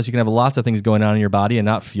us realize you can have lots of things going on in your body and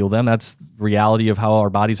not feel them. That's the reality of how our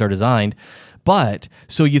bodies are designed. But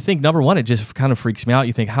so you think, number one, it just kind of freaks me out.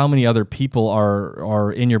 You think, how many other people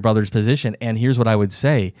are in your brother's position? And here's what I would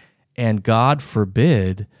say, and God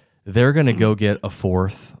forbid they're going to go get a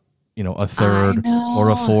fourth, a third or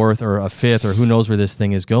a fourth or a fifth, or who knows where this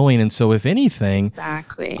thing is going. And so if anything,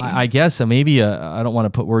 exactly, I guess maybe I don't want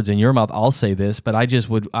to put words in your mouth. I'll say this, but I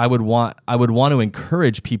would want to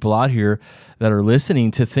encourage people out here that are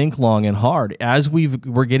listening to think long and hard as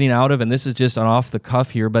we're getting out of, and this is just an off the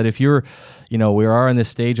cuff here, but if you're, we are in this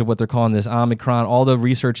stage of what they're calling this Omicron. All the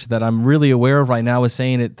research that I'm really aware of right now is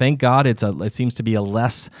saying it. Thank God, it seems to be a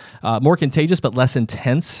less, more contagious, but less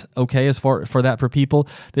intense. Okay, as for that for people,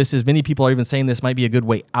 this as many people are even saying this might be a good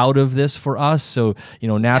way out of this for us. So,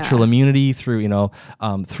 natural immunity through,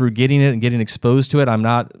 through getting it and getting exposed to it. I'm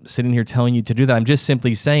not sitting here telling you to do that. I'm just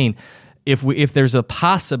simply saying, if there's a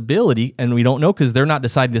possibility, and we don't know because they're not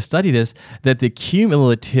deciding to study this, that the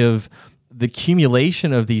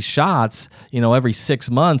accumulation of these shots, every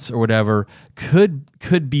 6 months or whatever,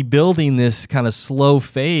 could be building this kind of slow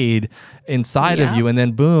fade inside of you, and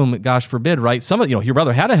then boom, gosh forbid, right? Some of your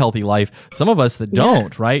brother had a healthy life. Some of us that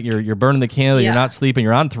don't, right? You're burning the candle. You're not sleeping.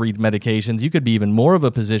 You're on 3 medications. You could be even more of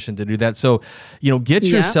a position to do that. So, get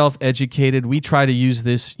yourself educated. We try to use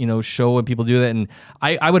this, show when people do that, and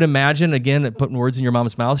I would imagine, again, putting words in your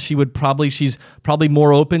mom's mouth, she's probably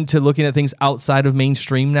more open to looking at things outside of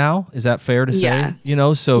mainstream now. Is that fair to say? Yes.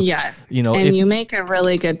 So yes. And you make a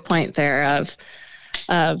really good point there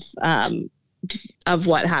of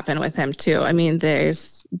what happened with him too. I mean,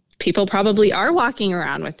 there's people probably are walking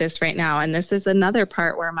around with this right now. And this is another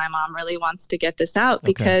part where my mom really wants to get this out,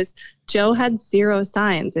 because Joe had 0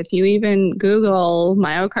 signs. If you even Google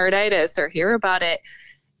myocarditis or hear about it,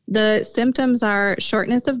 the symptoms are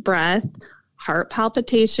shortness of breath, heart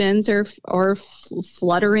palpitations or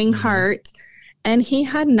fluttering heart. And he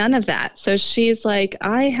had none of that. So she's like,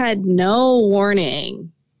 I had no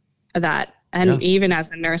warning of that. And even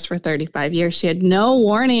as a nurse for 35 years, she had no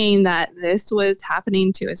warning that this was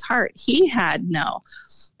happening to his heart. He had no.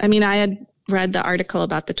 I mean, I had read the article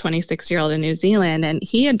about the 26-year-old in New Zealand, and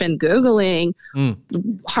he had been Googling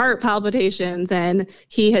heart palpitations, and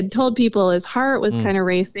he had told people his heart was kind of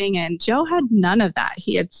racing, and Joe had none of that.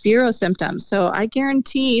 He had 0 symptoms. So I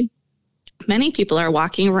guarantee many people are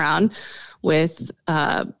walking around with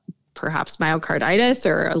perhaps myocarditis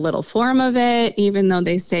or a little form of it, even though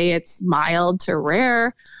they say it's mild to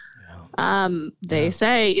rare. They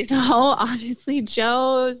say, obviously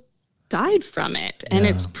Joe's died from it, and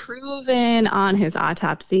it's proven on his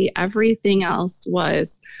autopsy. Everything else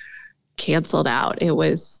was canceled out. It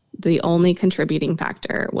was the only contributing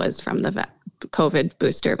factor was from the COVID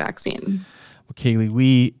booster vaccine. Well, Kaylee,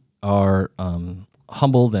 we are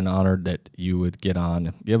humbled and honored that you would get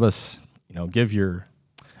on. Give us, give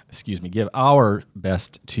our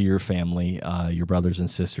best to your family, your brothers and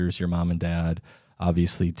sisters, your mom and dad,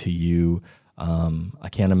 obviously to you. I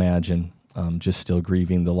can't imagine just still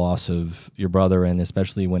grieving the loss of your brother, and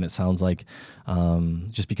especially when it sounds like,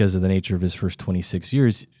 just because of the nature of his first 26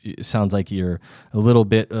 years, it sounds like you're a little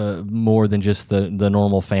bit more than just the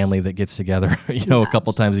normal family that gets together, a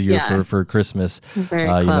couple times a year for Christmas.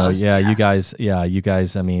 Very close. You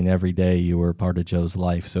guys. I mean, every day you were part of Joe's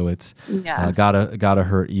life, so it's gotta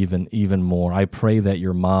hurt even more. I pray that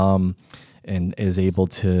your mom is able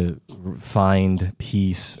to find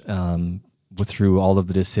peace through all of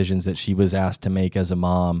the decisions that she was asked to make as a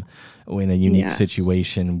mom in a unique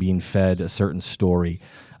situation, being fed a certain story.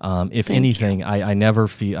 If anything, I never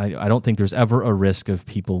feel, I don't think there's ever a risk of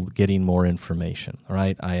people getting more information,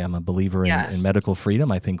 right? I am a believer in medical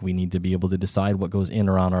freedom. I think we need to be able to decide what goes in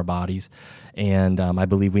or on our bodies. And I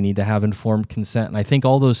believe we need to have informed consent. And I think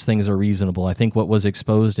all those things are reasonable. I think what was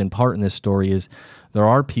exposed in part in this story is there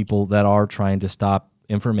are people that are trying to stop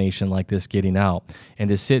information like this getting out, and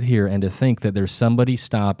to sit here and to think that there's somebody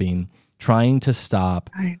trying to stop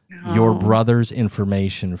your brother's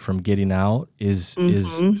information from getting out is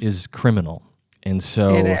criminal. And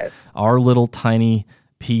so our little tiny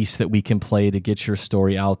piece that we can play to get your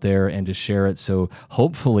story out there and to share it, so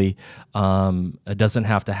hopefully it doesn't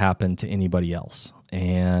have to happen to anybody else.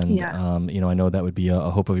 And, I know that would be a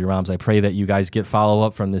hope of your mom's. I pray that you guys get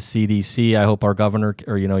follow-up from the CDC. I hope our governor,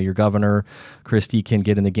 or, your governor, Christie, can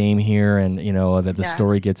get in the game here, and, that the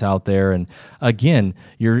story gets out there. And again,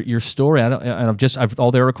 your story,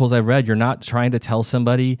 all the articles I've read, you're not trying to tell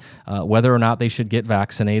somebody whether or not they should get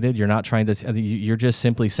vaccinated. You're not trying to, you're just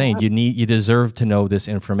simply saying you deserve to know this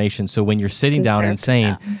information. So when you're sitting down and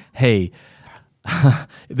saying, hey,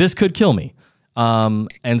 this could kill me.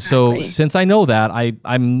 And so since I know that,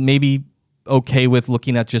 I'm maybe okay with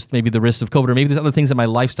looking at just maybe the risks of COVID, or maybe there's other things in my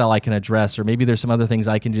lifestyle I can address, or maybe there's some other things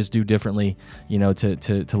I can just do differently,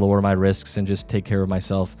 to lower my risks and just take care of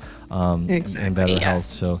myself, and better health.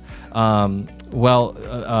 So,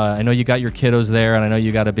 I know you got your kiddos there, and I know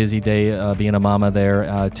you got a busy day, being a mama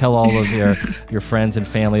there. Tell all of your friends and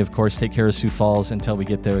family, of course, take care of Sioux Falls until we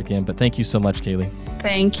get there again. But thank you so much, Kaylee.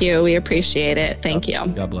 Thank you. We appreciate it. Thank you.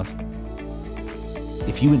 God bless.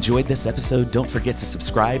 If you enjoyed this episode, don't forget to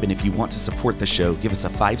subscribe, and if you want to support the show, give us a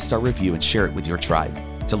 5-star review and share it with your tribe.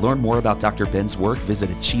 To learn more about Dr. Ben's work, visit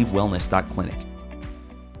achievewellness.clinic.